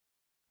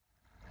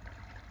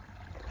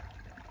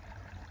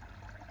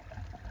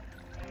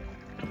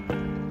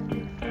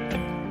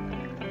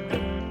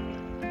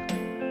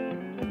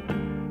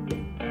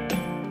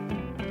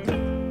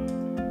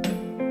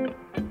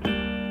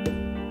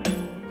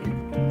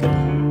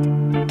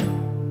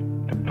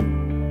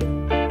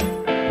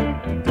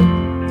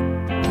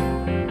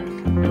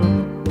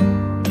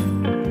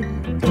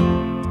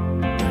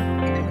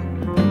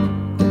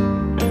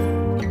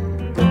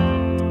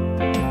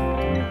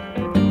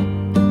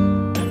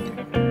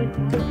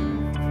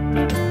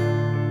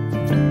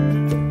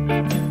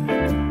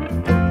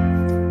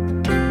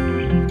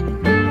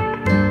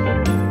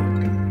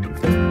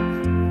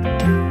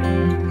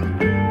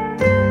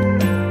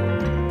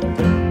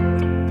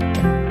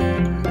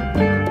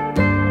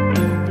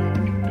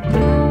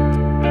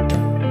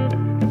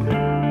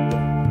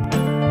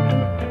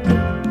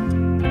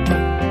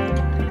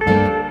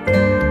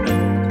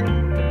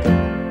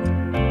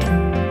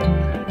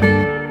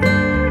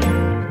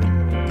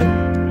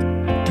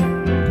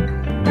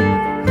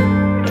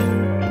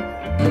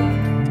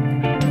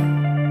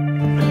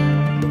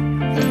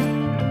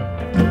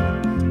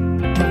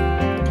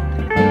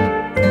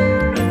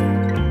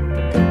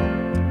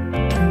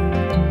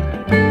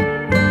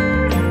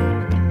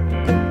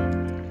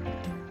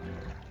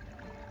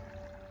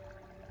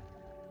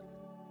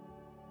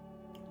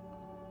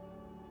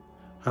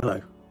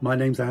My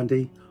name's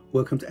Andy.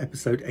 Welcome to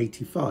episode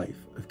 85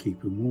 of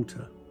Keeping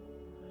Water.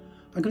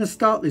 I'm going to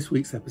start this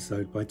week's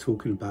episode by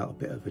talking about a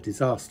bit of a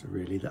disaster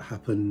really that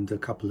happened a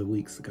couple of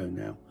weeks ago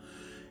now.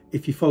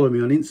 If you follow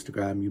me on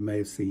Instagram, you may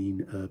have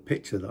seen a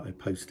picture that I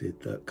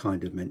posted that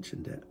kind of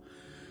mentioned it.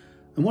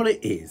 And what it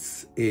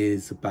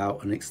is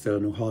about an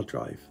external hard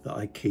drive that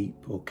I keep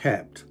or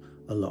kept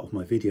a lot of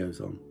my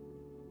videos on.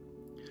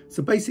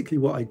 So basically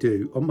what I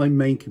do on my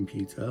main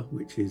computer,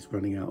 which is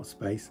running out of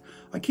space,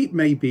 I keep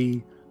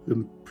maybe the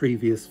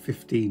previous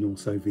 15 or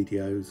so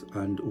videos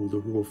and all the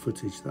raw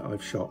footage that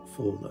I've shot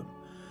for them.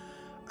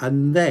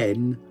 And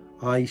then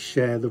I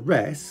share the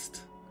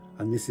rest,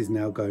 and this is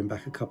now going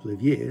back a couple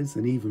of years,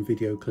 and even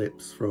video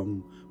clips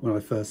from when I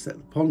first set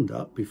the pond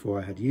up before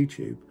I had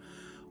YouTube.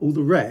 All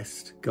the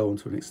rest go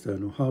onto an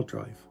external hard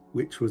drive,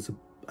 which was,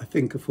 I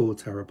think, a 4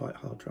 terabyte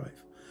hard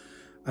drive.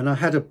 And I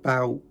had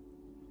about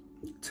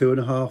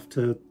 2.5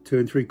 to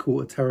 2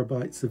 3/4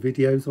 terabytes of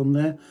videos on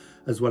there,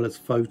 as well as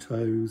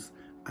photos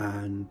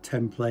and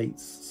templates,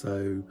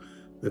 so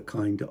the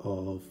kind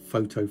of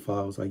photo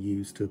files I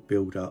use to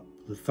build up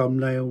the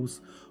thumbnails,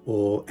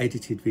 or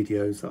edited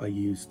videos that I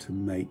use to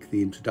make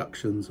the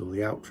introductions or the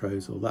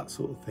outros or that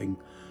sort of thing,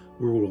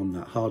 were all on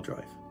that hard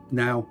drive.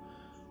 Now,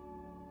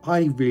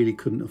 I really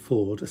couldn't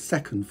afford a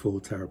second 4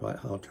 terabyte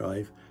hard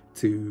drive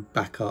to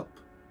back up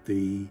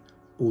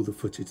all the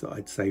footage that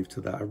I'd saved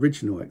to that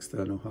original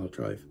external hard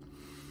drive.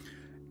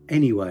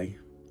 Anyway,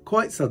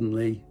 quite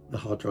suddenly the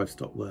hard drive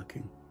stopped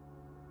working.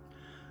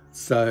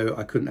 So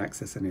I couldn't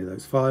access any of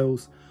those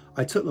files.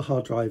 I took the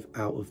hard drive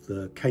out of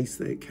the case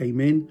that it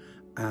came in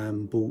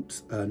and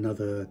bought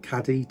another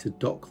caddy to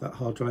dock that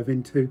hard drive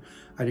into.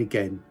 And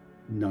again,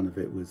 none of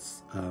it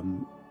was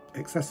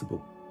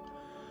accessible.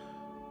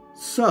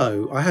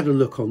 So I had a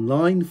look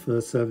online for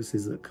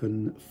services that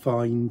can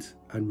find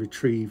and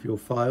retrieve your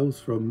files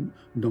from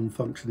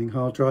non-functioning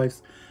hard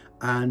drives.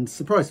 And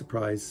surprise,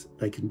 surprise,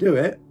 they can do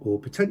it, or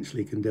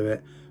potentially can do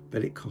it,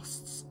 but it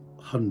costs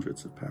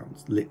hundreds of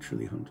pounds,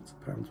 literally hundreds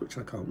of pounds, which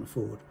I can't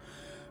afford.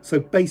 So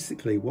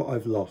basically what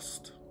I've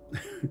lost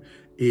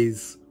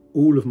is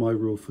all of my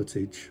raw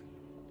footage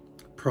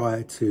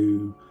prior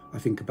to, I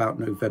think, about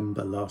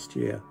November last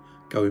year,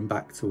 going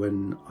back to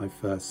when I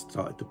first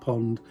started the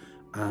pond,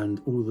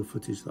 and all of the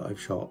footage that I've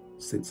shot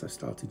since I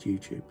started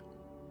YouTube.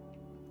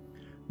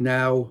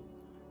 Now,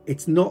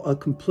 it's not a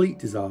complete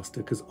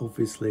disaster because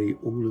obviously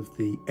all of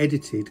the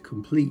edited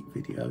complete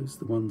videos,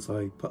 the ones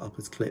I put up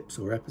as clips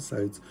or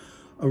episodes,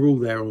 are all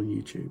there on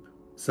YouTube.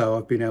 So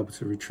I've been able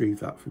to retrieve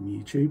that from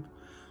YouTube.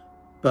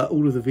 But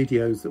all of the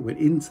videos that went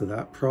into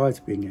that prior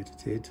to being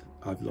edited,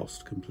 I've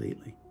lost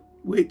completely,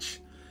 which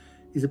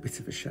is a bit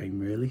of a shame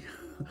really.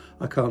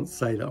 I can't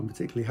say that I'm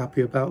particularly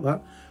happy about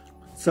that.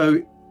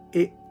 So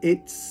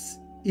it's,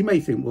 you may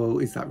think, well,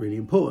 is that really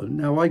important?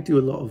 Now, I do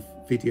a lot of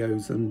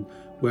videos and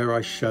where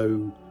I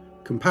show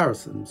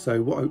comparison.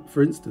 So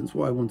for instance,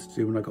 what I wanted to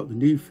do when I got the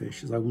new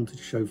fish is I wanted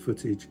to show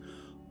footage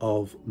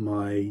of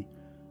my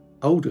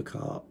older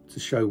carp to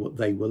show what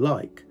they were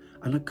like,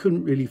 and I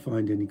couldn't really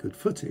find any good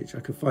footage. I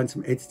could find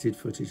some edited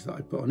footage that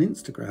I put on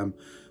Instagram,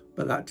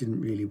 but that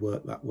didn't really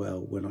work that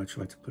well when I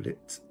tried to put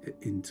it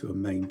into a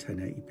main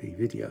 1080p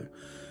video.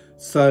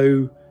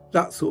 So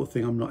that sort of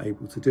thing I'm not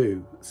able to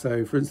do.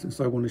 So for instance,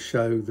 I want to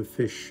show the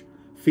fish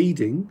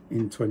feeding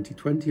in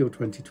 2020 or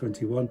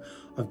 2021,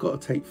 I've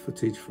got to take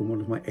footage from one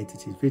of my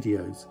edited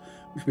videos,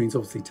 which means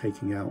obviously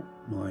taking out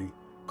my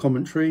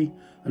commentary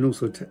and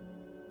also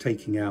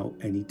taking out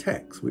any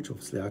text, which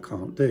obviously I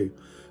can't do.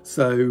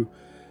 So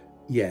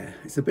yeah,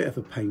 it's a bit of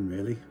a pain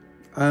really.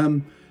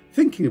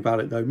 Thinking about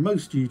it though,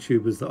 most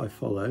YouTubers that I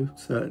follow,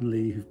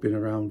 certainly who've been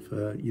around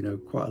for, you know,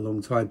 quite a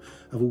long time,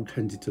 have all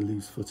tended to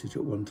lose footage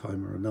at one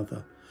time or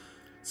another.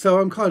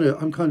 So I'm kind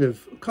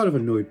of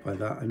annoyed by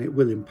that, and it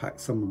will impact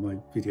some of my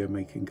video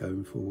making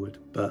going forward.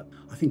 But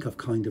I think I've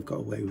kind of got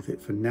away with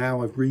it for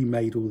now. I've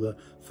remade all the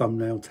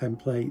thumbnail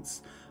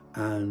templates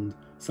and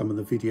some of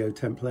the video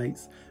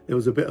templates. There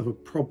was a bit of a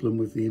problem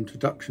with the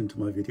introduction to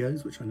my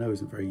videos, which I know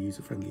isn't very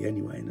user friendly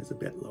anyway, and it's a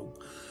bit long.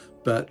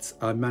 But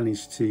I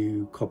managed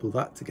to cobble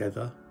that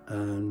together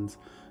and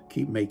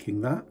keep making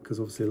that, because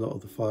obviously a lot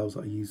of the files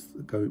that I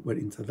used that went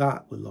into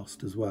that were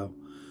lost as well.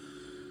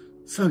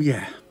 So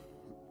yeah,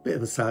 bit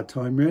of a sad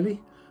time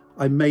really.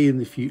 I may in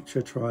the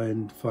future try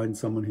and find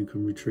someone who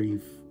can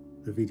retrieve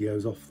the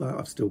videos off that.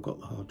 I've still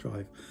got the hard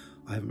drive.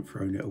 I haven't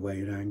thrown it away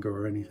in anger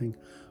or anything,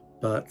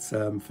 but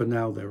for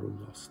now they're all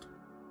lost.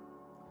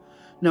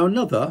 Now,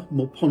 another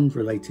more pond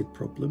related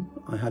problem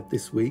I had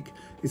this week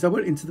is I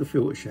went into the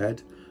filter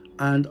shed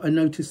and I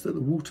noticed that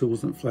the water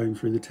wasn't flowing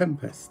through the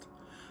Tempest.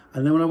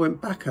 And then when I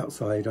went back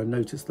outside, I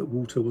noticed that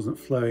water wasn't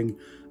flowing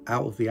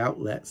out of the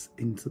outlets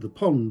into the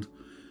pond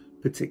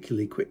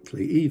particularly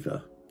quickly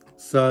either.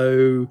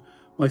 So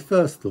my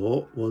first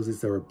thought was, is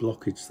there a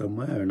blockage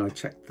somewhere? And I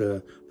checked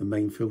the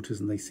main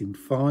filters and they seemed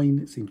fine.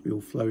 It seemed to be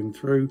all flowing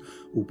through,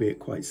 albeit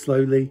quite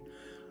slowly.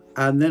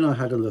 And then I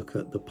had a look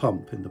at the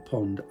pump in the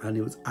pond and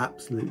it was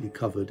absolutely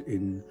covered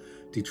in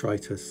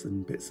detritus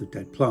and bits of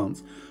dead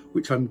plants,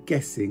 which I'm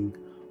guessing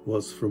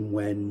was from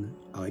when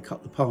I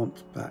cut the pump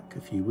back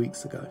a few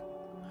weeks ago.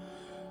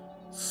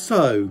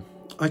 So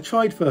I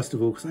tried, first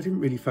of all, because I didn't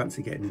really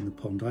fancy getting in the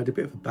pond. I had a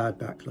bit of a bad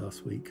back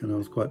last week and I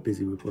was quite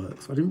busy with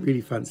work, so I didn't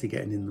really fancy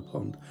getting in the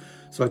pond.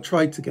 So I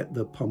tried to get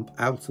the pump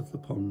out of the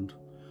pond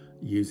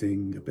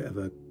using a bit of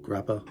a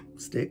grabber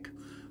stick,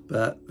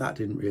 but that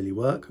didn't really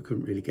work. I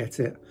couldn't really get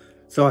it,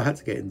 so I had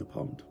to get in the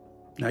pond.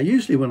 Now,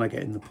 usually when I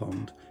get in the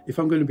pond, if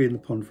I'm going to be in the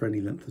pond for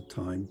any length of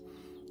time,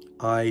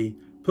 I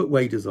put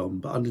waders on,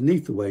 but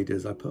underneath the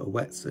waders I put a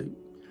wetsuit,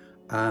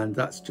 and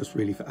that's just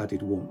really for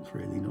added warmth,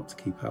 really, not to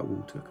keep out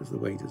water, because the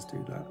waders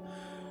do that.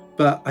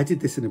 But I did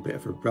this in a bit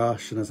of a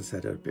rush, and as I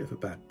said, I had a bit of a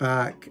bad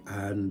back,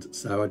 and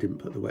so I didn't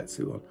put the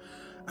wetsuit on.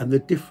 And the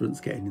difference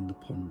getting in the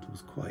pond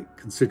was quite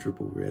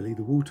considerable, really.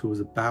 The water was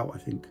about, I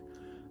think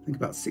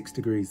about 6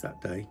 degrees that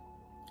day,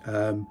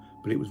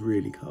 but it was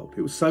really cold.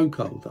 It was so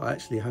cold that I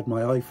actually had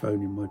my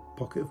iPhone in my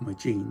pocket of my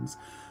jeans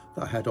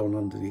that I had on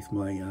underneath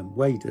my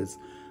waders,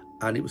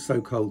 and it was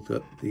so cold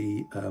that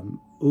the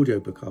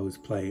audiobook I was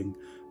playing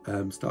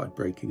started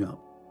breaking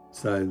up,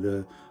 so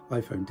the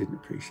iPhone didn't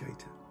appreciate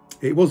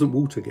it. It wasn't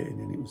water getting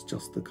in, it was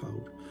just the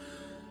cold.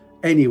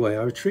 Anyway,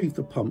 I retrieved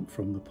the pump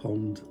from the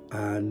pond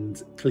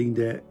and cleaned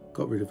it,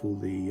 got rid of all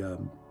the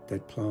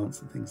dead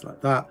plants and things like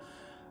that,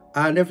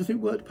 and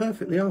everything worked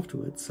perfectly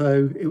afterwards.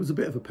 So it was a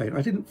bit of a pain.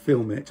 I didn't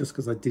film it just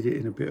because I did it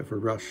in a bit of a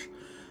rush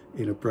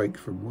in a break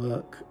from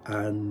work,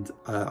 and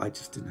I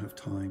just didn't have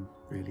time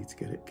really to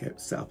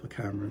get set up a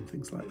camera and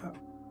things like that.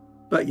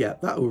 But yeah,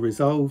 that all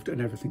resolved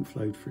and everything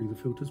flowed through the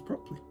filters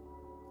properly.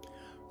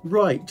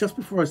 Right, just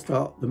before I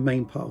start the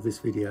main part of this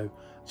video,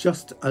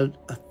 just a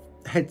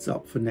heads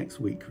up for next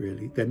week,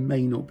 really. There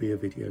may not be a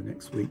video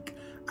next week,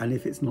 and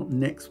if it's not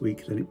next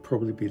week, then it'll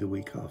probably be the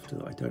week after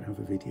that I don't have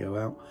a video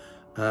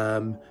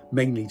out,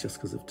 mainly just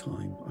because of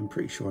time. I'm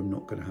pretty sure I'm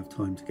not going to have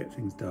time to get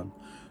things done.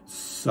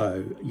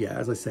 So yeah,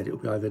 as I said, it'll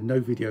be either no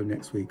video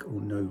next week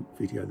or no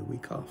video the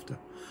week after.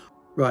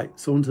 Right,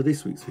 so on to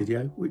this week's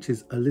video, which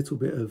is a little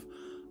bit of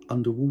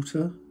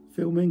underwater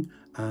filming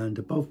and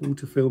above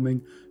water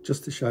filming,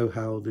 just to show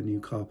how the new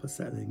carp are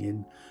settling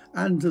in,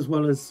 and as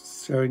well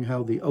as showing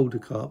how the older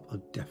carp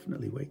are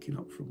definitely waking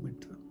up from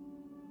winter.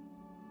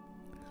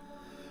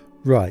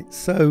 Right,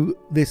 so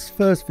this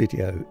first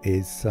video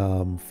is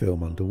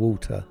film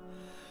underwater.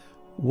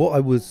 What I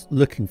was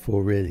looking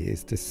for really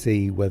is to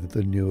see whether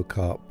the newer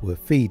carp were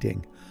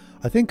feeding.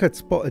 I think I'd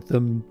spotted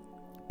them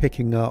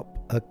picking up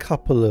a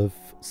couple of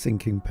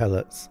sinking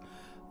pellets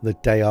the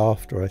day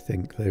after I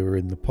think they were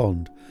in the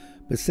pond,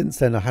 but since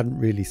then I hadn't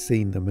really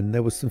seen them, and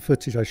there was some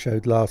footage I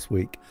showed last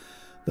week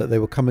that they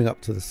were coming up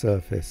to the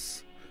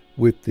surface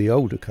with the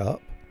older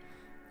carp,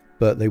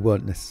 but they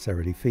weren't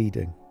necessarily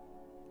feeding.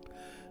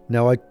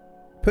 Now I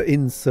put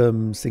in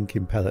some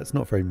sinking pellets,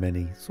 not very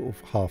many, sort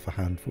of half a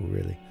handful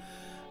really,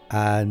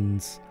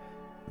 and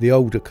the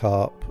older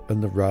carp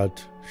and the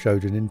rudd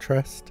showed an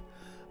interest,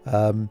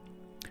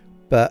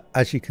 but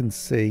as you can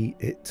see,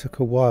 it took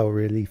a while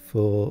really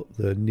for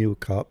the newer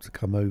carp to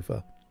come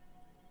over.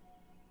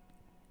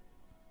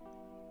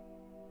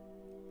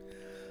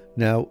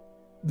 Now,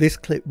 this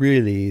clip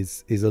really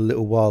is a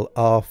little while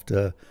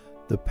after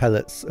the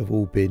pellets have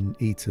all been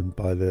eaten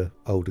by the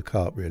older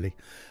carp, really.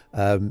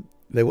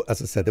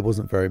 As I said, there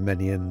wasn't very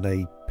many and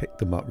they picked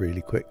them up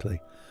really quickly.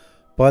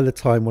 By the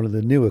time one of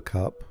the newer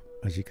carp,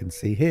 as you can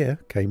see here,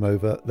 came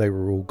over, they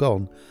were all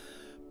gone.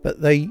 But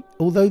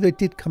although they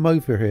did come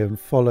over here and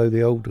follow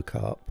the older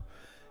carp,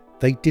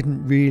 they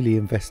didn't really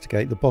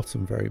investigate the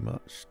bottom very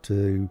much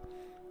to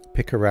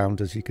pick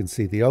around, as you can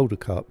see the older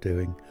carp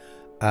doing,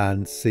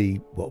 and see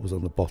what was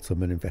on the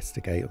bottom and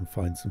investigate and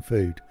find some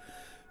food.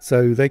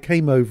 So they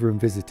came over and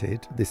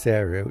visited this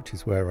area, which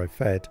is where I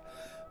fed,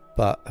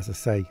 but as I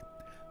say,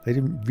 they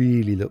didn't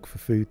really look for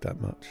food that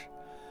much.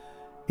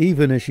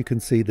 Even as you can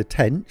see, the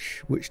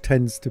tench, which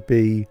tends to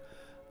be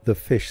the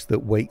fish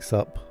that wakes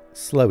up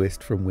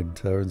slowest from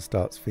winter and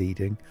starts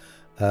feeding,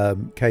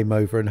 came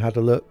over and had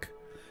a look.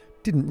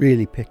 Didn't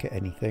really pick at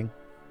anything,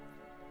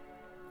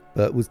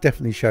 but was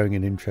definitely showing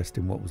an interest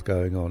in what was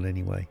going on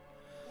anyway.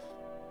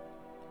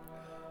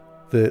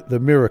 The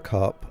mirror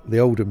carp, the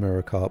older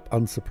mirror carp,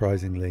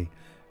 unsurprisingly,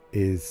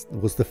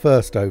 was the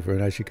first over,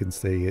 and as you can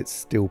see, it's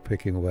still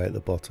picking away at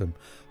the bottom,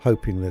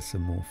 hoping there's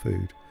some more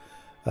food.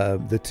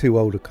 The two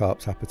older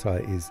carp's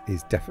appetite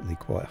is definitely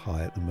quite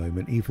high at the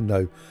moment, even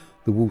though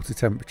the water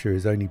temperature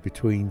is only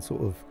between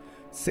sort of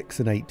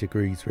 6 and 8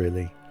 degrees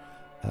really.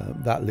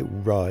 That little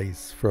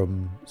rise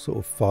from sort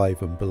of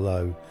 5 and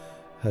below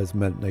has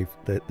meant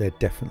they're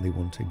definitely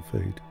wanting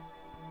food.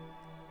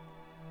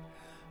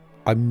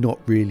 I'm not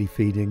really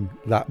feeding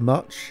that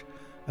much.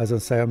 As I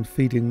say, I'm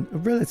feeding a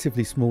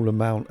relatively small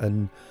amount,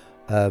 and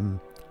I'm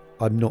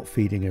not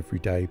feeding every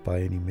day by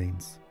any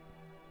means.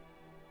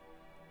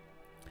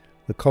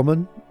 The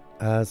common,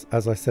 as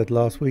I said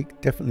last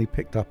week, definitely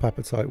picked up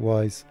appetite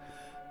wise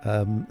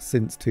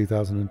since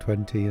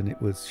 2020, and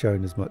it was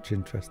showing as much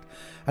interest.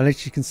 And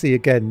as you can see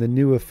again, the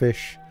newer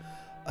fish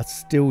are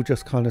still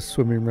just kind of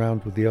swimming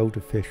around with the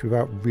older fish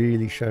without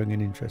really showing an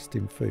interest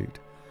in food.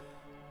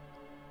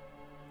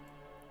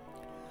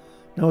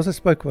 Now, as I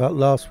spoke about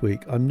last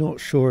week, I'm not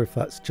sure if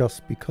that's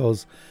just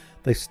because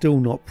they've still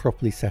not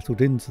properly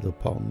settled into the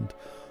pond,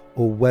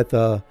 or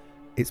whether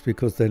it's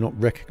because they're not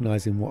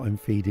recognising what I'm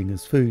feeding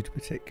as food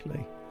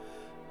particularly.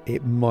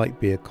 It might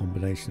be a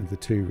combination of the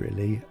two,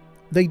 really.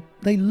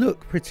 They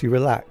look pretty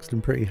relaxed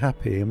and pretty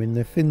happy. I mean,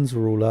 their fins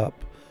are all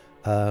up.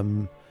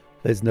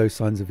 There's no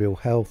signs of ill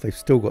health. They've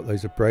still got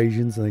those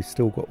abrasions, and they've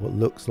still got what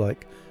looks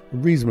like a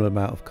reasonable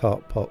amount of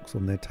carp pox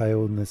on their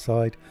tail and their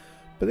side.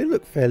 But they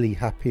look fairly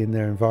happy in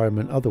their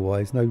environment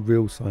otherwise. No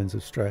real signs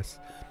of stress,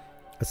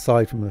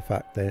 aside from the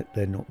fact that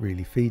they're not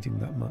really feeding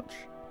that much.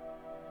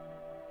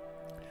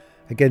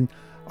 Again,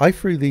 I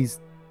threw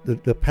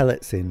the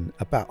pellets in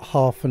about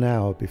half an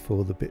hour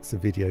before the bits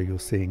of video you're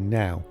seeing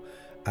now,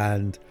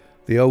 and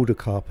the older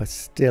carp are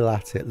still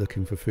at it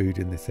looking for food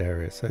in this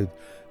area, so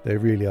they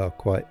really are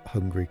quite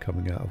hungry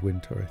coming out of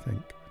winter, I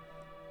think.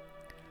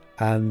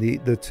 And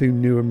the two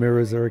newer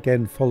mirrors are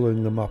again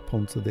following them up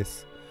onto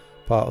this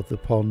part of the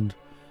pond,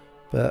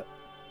 but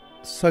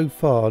so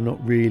far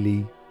not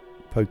really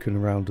poking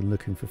around and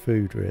looking for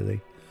food really.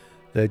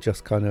 They're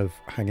just kind of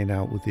hanging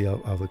out with the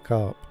other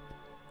carp.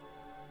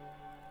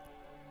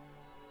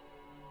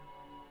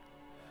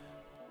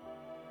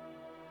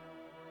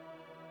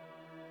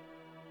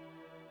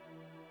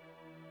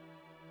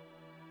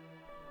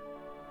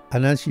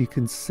 And as you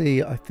can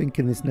see, I think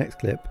in this next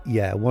clip,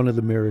 yeah, one of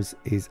the mirrors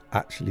is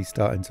actually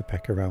starting to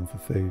peck around for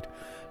food.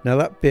 Now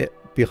that bit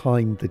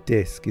behind the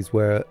disc is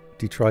where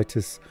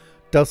detritus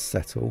does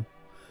settle.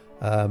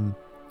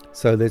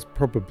 So there's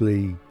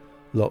probably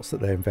lots that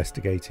they're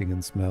investigating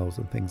and smells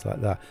and things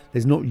like that.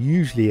 There's not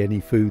usually any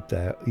food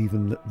there,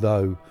 even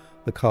though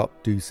the carp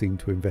do seem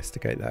to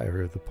investigate that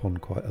area of the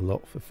pond quite a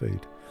lot for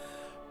food.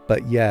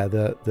 But yeah,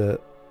 the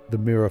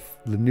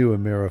newer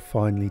mirror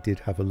finally did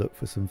have a look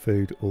for some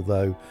food,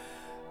 although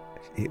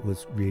it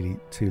was really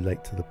too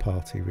late to the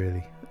party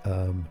really.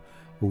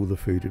 All the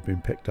food had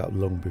been picked up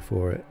long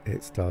before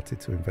it started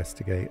to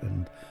investigate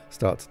and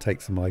start to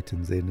take some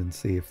items in and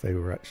see if they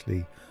were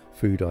actually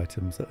food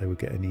items that they would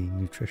get any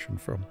nutrition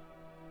from.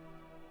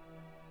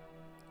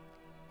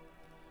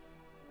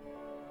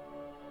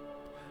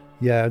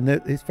 Yeah, and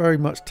it's very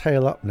much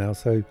tail up now,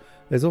 so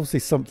there's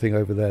obviously something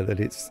over there that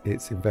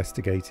it's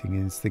investigating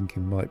and is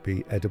thinking might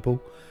be edible,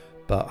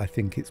 but I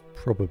think it's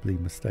probably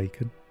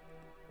mistaken.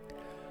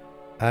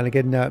 And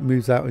again, now it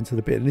moves out into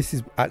the bit, and this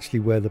is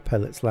actually where the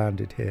pellets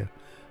landed here.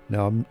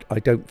 Now I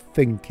don't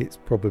think it's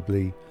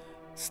probably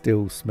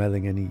still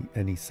smelling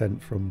any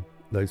scent from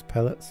those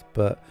pellets,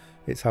 but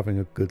it's having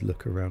a good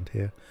look around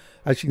here.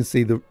 As you can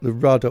see, the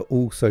rudd are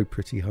also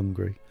pretty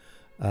hungry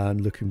and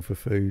looking for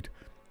food.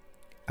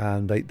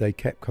 And they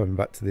kept coming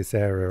back to this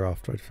area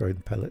after I'd thrown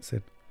the pellets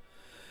in.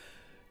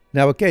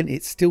 Now again,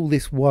 it's still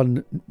this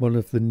one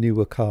of the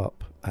newer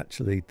carp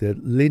actually. The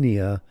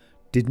linear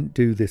didn't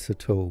do this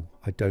at all,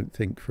 I don't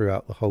think,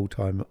 throughout the whole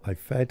time I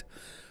fed.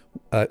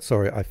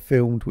 I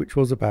filmed, which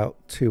was about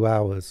 2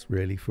 hours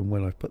really from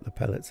when I put the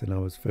pellets in. I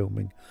was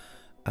filming,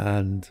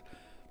 and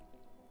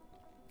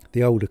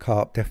the older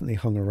carp definitely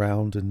hung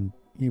around, and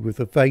with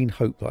a vain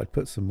hope that I'd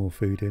put some more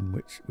food in,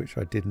 which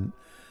I didn't.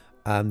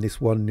 And this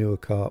one newer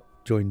carp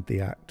joined the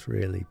act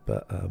really,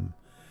 but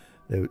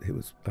it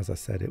was, as I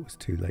said, it was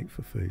too late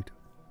for food.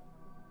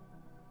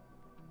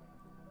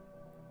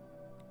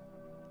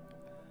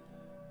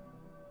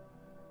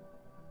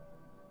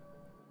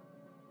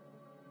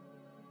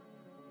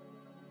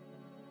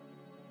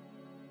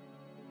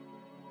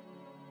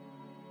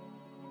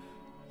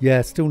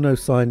 Yeah, still no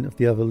sign of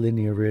the other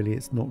linear really.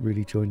 It's not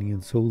really joining in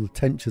at all. The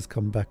tench has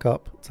come back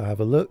up to have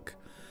a look.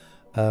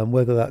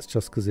 Whether that's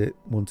just because it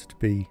wanted to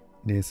be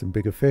near some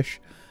bigger fish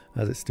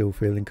as it's still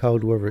feeling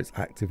cold, whether it's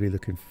actively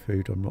looking for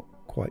food, I'm not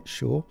quite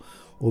sure,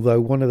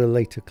 although one of the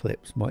later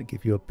clips might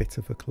give you a bit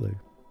of a clue.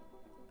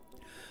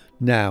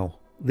 Now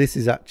this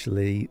is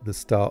actually the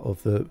start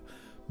of the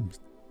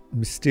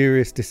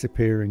mysterious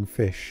disappearing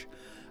fish,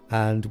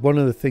 and one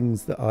of the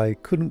things that I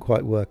couldn't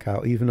quite work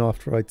out even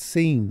after I'd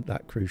seen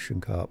that crucian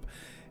carp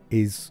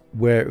is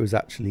where it was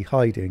actually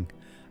hiding.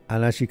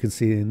 And as you can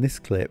see in this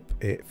clip,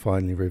 it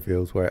finally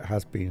reveals where it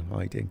has been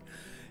hiding,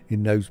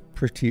 in those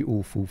pretty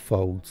awful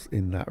folds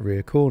in that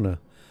rear corner.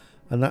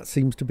 And that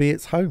seems to be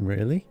its home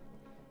really.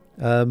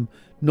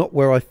 Not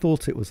where I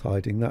thought it was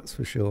hiding, that's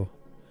for sure.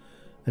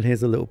 And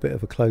here's a little bit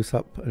of a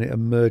close-up, and it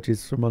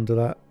emerges from under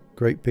that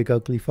great big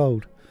ugly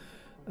fold.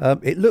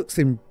 It looks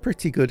in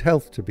pretty good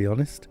health, to be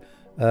honest.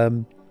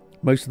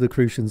 Most of the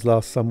crucians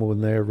last summer when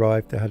they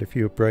arrived, they had a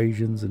few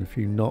abrasions and a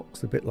few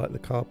knocks, a bit like the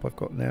carp I've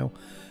got now.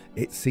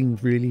 It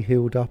seemed really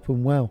healed up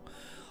and well.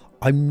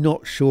 I'm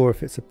not sure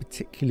if it's a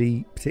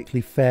particularly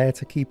fair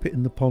to keep it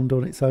in the pond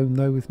on its own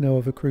though, with no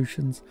other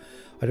crucians.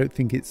 I don't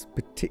think it's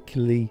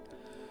particularly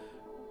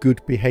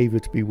good behaviour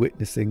to be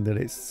witnessing that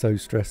it's so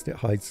stressed it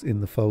hides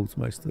in the folds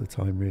most of the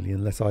time really,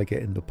 unless I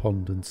get in the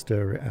pond and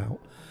stir it out.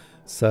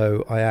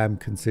 So I am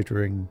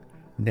considering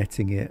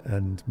netting it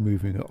and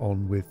moving it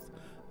on with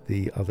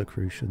the other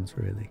crucians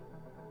really.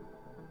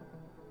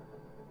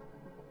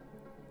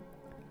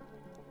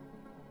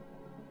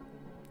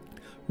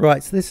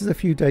 Right, so this is a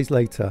few days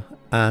later,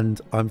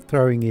 and I'm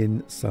throwing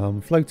in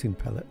some floating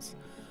pellets.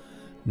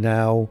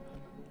 Now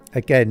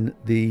again,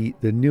 the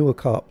newer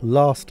carp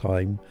last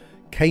time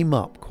came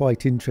up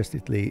quite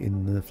interestedly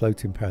in the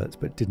floating pellets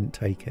but didn't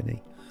take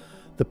any.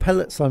 The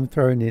pellets I'm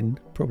throwing in,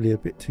 probably a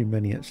bit too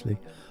many actually,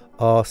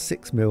 are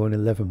 6mm and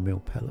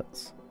 11mm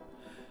pellets.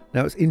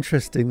 Now it's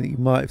interesting that you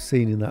might have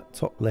seen in that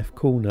top left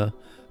corner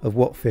of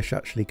what fish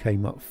actually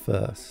came up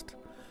first.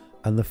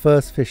 And the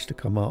first fish to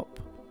come up,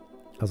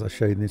 as I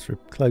showed in this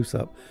close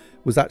up,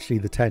 was actually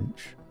the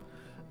tench.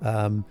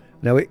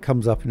 Now it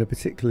comes up in a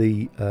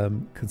particularly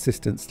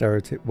consistent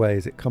stereotype way,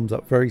 as it comes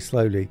up very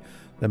slowly,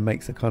 then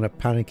makes a kind of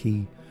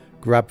panicky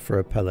grab for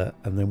a pellet,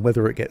 and then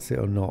whether it gets it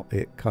or not,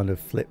 it kind of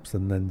flips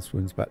and then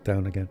swims back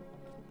down again.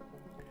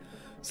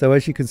 So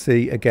as you can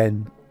see,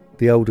 again,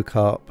 the older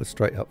carp are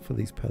straight up for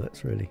these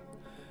pellets really.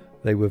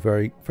 They were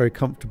very, very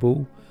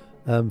comfortable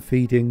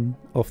feeding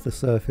off the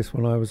surface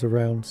when I was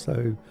around,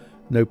 so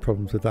no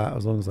problems with that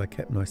as long as I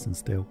kept nice and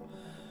still.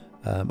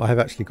 I have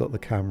actually got the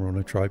camera on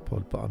a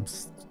tripod, but I'm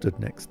stood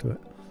next to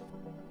it.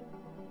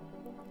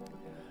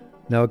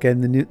 Now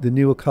again, the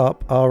newer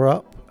carp are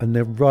up, and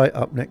they're right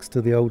up next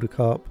to the older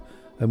carp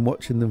and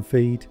watching them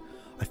feed.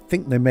 I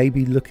think they may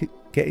be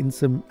getting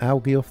some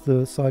algae off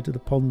the side of the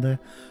pond there,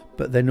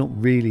 but they're not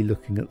really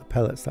looking at the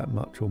pellets that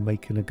much or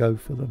making a go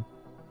for them.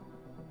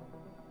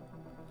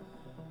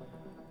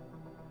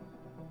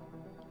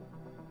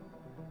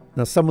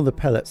 Now some of the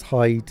pellets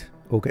hide,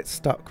 or get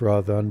stuck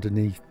rather,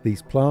 underneath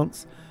these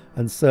plants,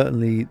 and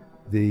certainly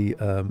the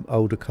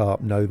older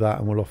carp know that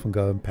and will often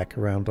go and peck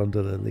around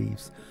under the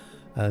leaves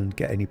and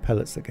get any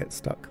pellets that get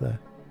stuck there.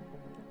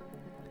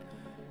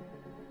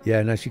 Yeah,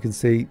 and as you can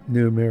see,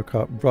 newer mirror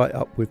carp right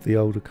up with the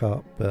older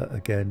carp, but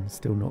again,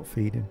 still not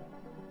feeding.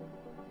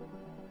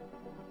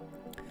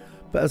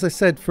 But as I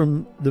said,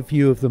 from the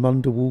view of them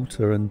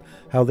underwater and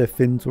how their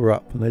fins were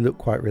up and they looked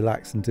quite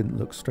relaxed and didn't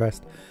look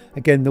stressed.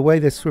 Again, the way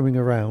they're swimming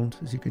around,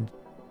 as you can,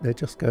 they're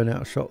just going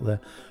out of shot there,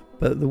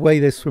 but the way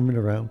they're swimming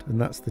around, and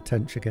that's the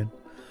tench again,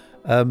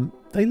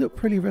 they look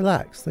pretty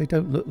relaxed. They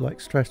don't look like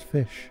stressed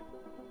fish.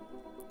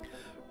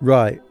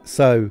 Right,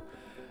 so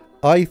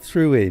I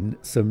threw in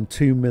some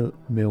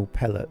 2mm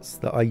pellets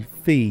that I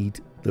feed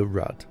the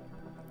rudd,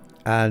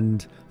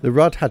 and the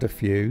rudd had a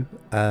few,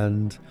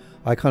 and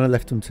I kind of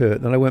left them to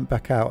it. Then I went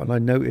back out and I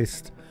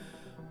noticed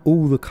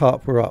all the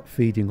carp were up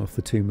feeding off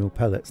the 2mm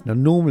pellets. Now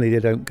normally they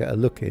don't get a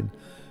look in,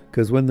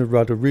 because when the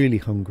rudd are really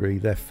hungry,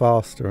 they're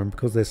faster, and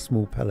because they're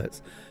small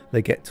pellets,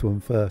 they get to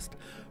them first.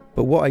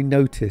 But what I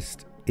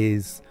noticed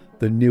is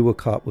the newer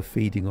carp were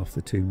feeding off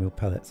the 2mm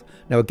pellets.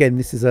 Now again,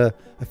 this is a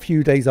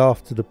few days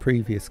after the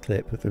previous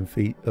clip of them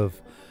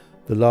of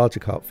the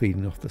larger carp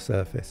feeding off the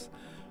surface.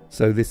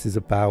 So this is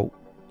about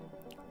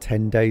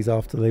 10 days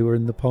after they were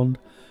in the pond,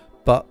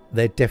 but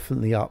they're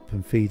definitely up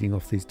and feeding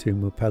off these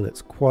 2mm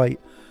pellets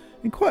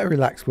in quite a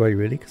relaxed way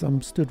really, because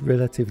I'm stood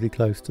relatively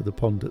close to the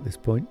pond at this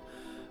point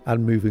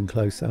and moving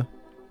closer.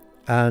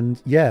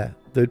 And yeah,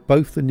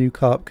 both the new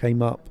carp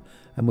came up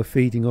and were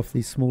feeding off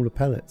these smaller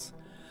pellets.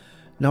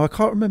 Now I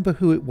can't remember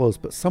who it was,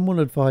 but someone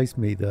advised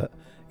me that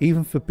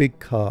even for big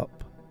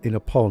carp in a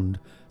pond,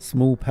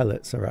 small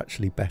pellets are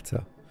actually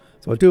better.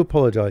 So I do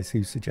apologise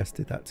who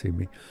suggested that to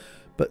me,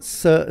 but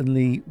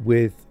certainly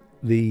with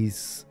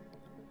these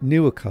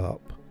newer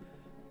carp,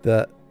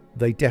 that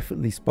they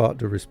definitely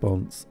sparked a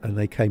response and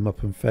they came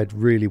up and fed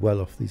really well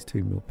off these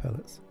 2mm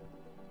pellets.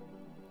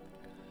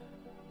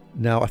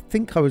 Now I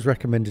think I was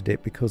recommended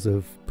it because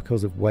of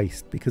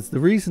waste, because the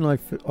reason I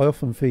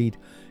often feed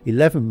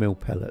 11mm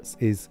pellets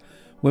is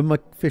when my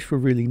fish were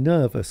really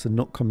nervous and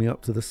not coming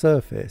up to the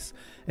surface,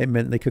 it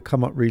meant they could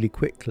come up really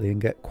quickly and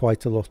get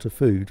quite a lot of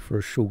food for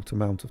a short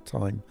amount of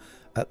time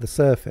at the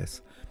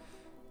surface.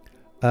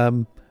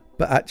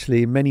 But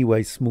actually in many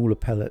ways smaller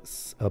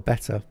pellets are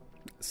better.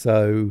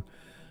 So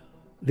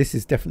this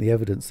is definitely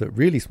evidence that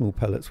really small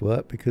pellets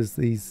work, because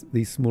these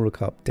smaller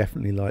carp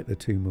definitely like the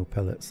 2mm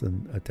pellets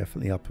and are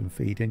definitely up and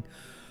feeding.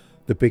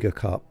 The bigger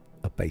carp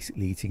are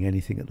basically eating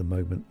anything at the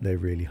moment. They're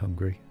really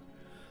hungry.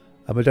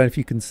 I don't know if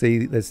you can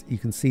see, you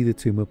can see the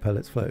 2mm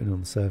pellets floating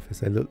on the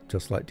surface. They look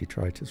just like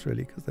detritus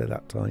really, because they're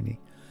that tiny.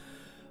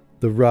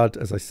 The rudd,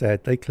 as I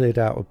said, they cleared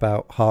out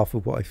about half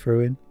of what I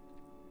threw in,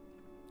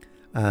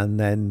 and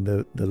then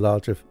the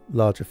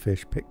larger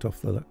fish picked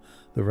off the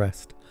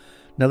rest.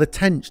 Now the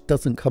tench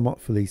doesn't come up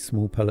for these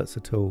small pellets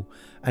at all,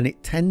 and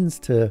it tends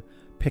to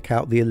pick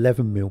out the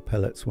 11mm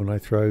pellets when I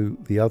throw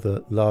the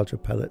other larger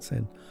pellets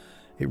in.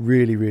 It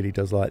really, really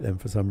does like them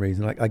for some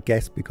reason. I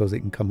guess because it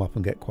can come up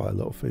and get quite a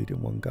lot of food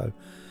in one go,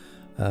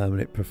 and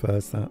it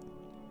prefers that.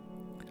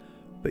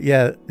 But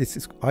yeah,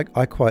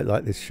 I quite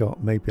like this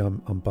shot. Maybe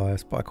I'm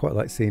biased, but I quite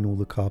like seeing all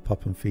the carp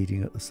up and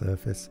feeding at the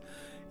surface,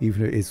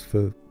 even if it is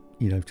for,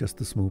 you know, just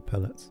the small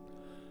pellets.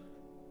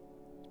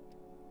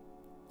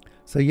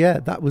 So yeah,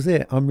 that was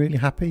it. I'm really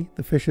happy.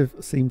 The fish have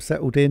seemed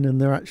settled in and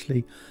they're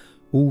actually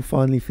all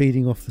finally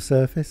feeding off the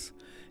surface.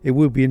 It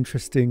will be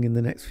interesting in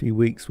the next few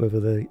weeks whether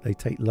they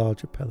take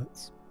larger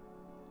pellets.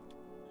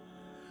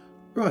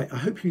 Right, I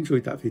hope you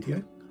enjoyed that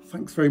video.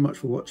 thanks very much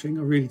for watching.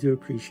 I really do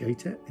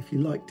appreciate it. If you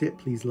liked it,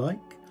 please like.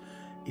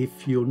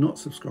 If you're not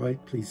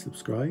subscribed, please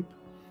subscribe.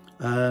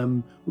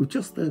 With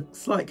just the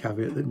slight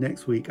caveat that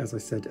next week, as I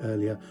said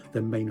earlier,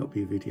 there may not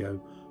be a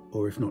video,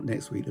 or if not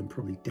next week, then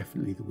probably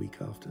definitely the week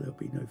after there'll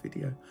be no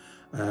video.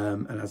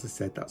 And as I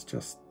said, that's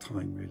just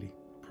time really,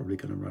 probably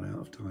going to run out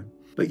of time.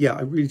 But yeah,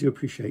 I really do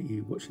appreciate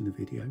you watching the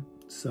video.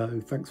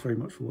 So thanks very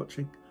much for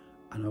watching,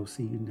 and I'll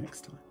see you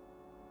next time.